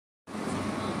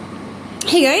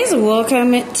Hey guys,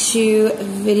 welcome to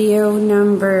video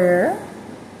number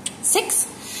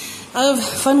 6 of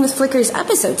Fun with Flickers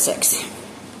episode 6.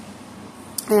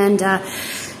 And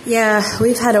yeah,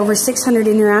 we've had over 600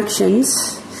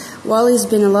 interactions. Wally's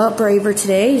been a lot braver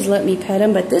today. He's let me pet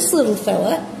him, but this little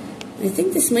fella, I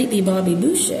think this might be Bobby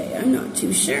Boucher. I'm not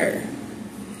too sure.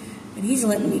 But he's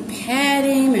letting me pet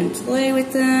him and play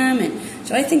with him, and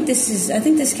so I think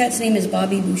this cat's name is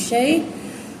Bobby Boucher.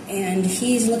 And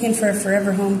he's looking for a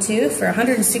forever home too. For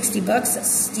 $160, a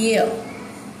steal.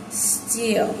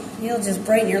 Steal. He'll just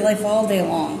brighten your life all day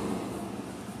long.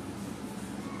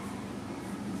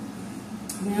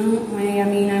 Well, I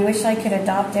mean, I wish I could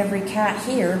adopt every cat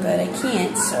here, but I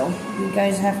can't. So you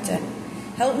guys have to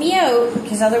help me out,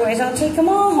 because otherwise I'll take them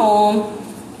all home.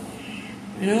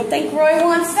 I don't think Roy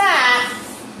wants that.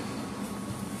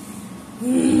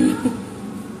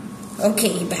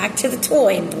 Okay, back to the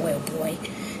toy, boy, oh boy.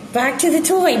 Back to the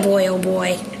toy, boy, oh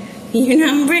boy. You're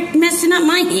not messing up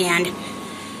my hand.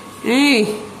 Hey,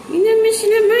 you're not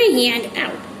messing up my hand.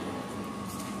 Ow.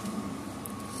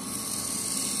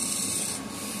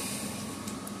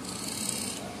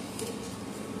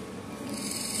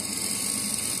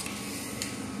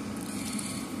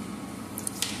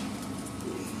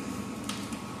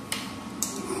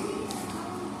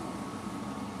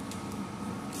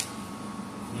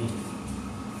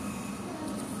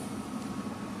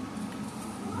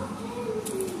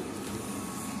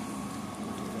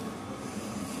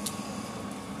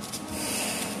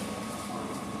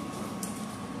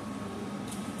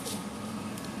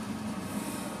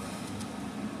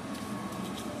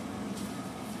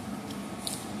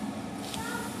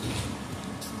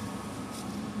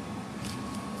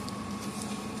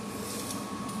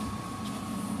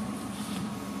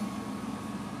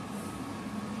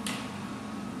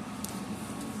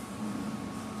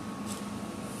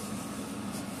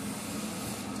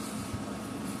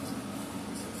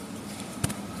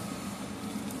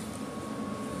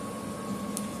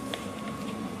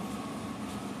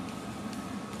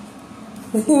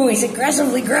 Ooh, he's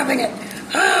aggressively grabbing it.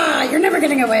 Ah, you're never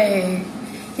getting away.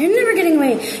 You're never getting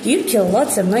away. You killed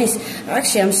lots of mice.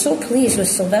 Actually, I'm so pleased with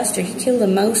Sylvester. He killed a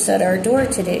mouse at our door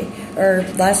today, or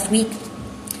last week.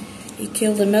 He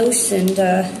killed a mouse, and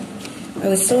I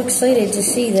was so excited to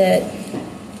see that.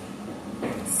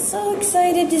 So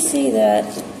excited to see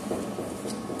that.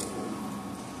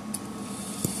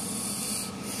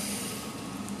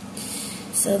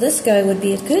 So this guy would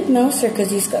be a good mouser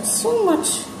because he's got so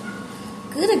much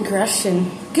good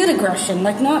aggression,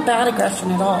 like not bad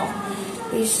aggression at all.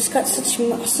 He's just got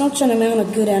such an amount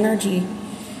of good energy,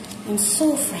 and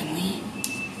so friendly.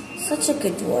 Such a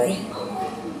good boy.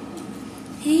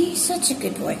 Hey, such a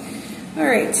good boy.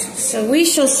 Alright, so we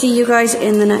shall see you guys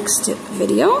in the next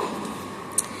video.